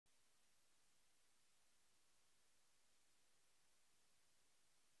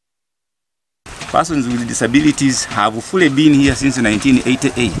Persons with disabilities have fully been here since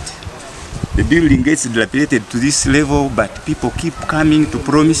 1988. The building gets dilapidated to this level, but people keep coming to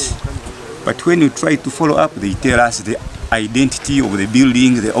promise. But when you try to follow up, they tell us the identity of the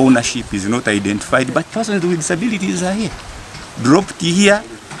building, the ownership is not identified, but persons with disabilities are here. Dropped here,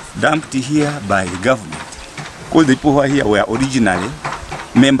 dumped here by the government. Because the people who are here were originally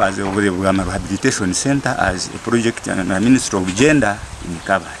members of the Rehabilitation Center as a project and a Ministry of Gender in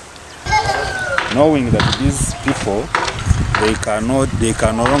Kabale. Knowing that these people, they can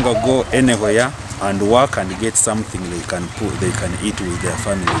no longer go anywhere and work and get something they can eat with their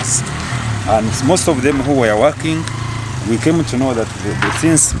families. And most of them who were working, we came to know that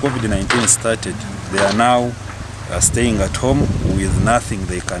since COVID-19 started, they are now staying at home with nothing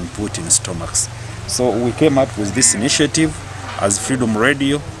they can put in stomachs. So we came up with this initiative as Freedom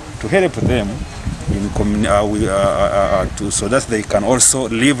Radio to help them in so that they can also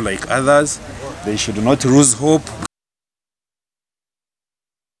live like others. They should not lose hope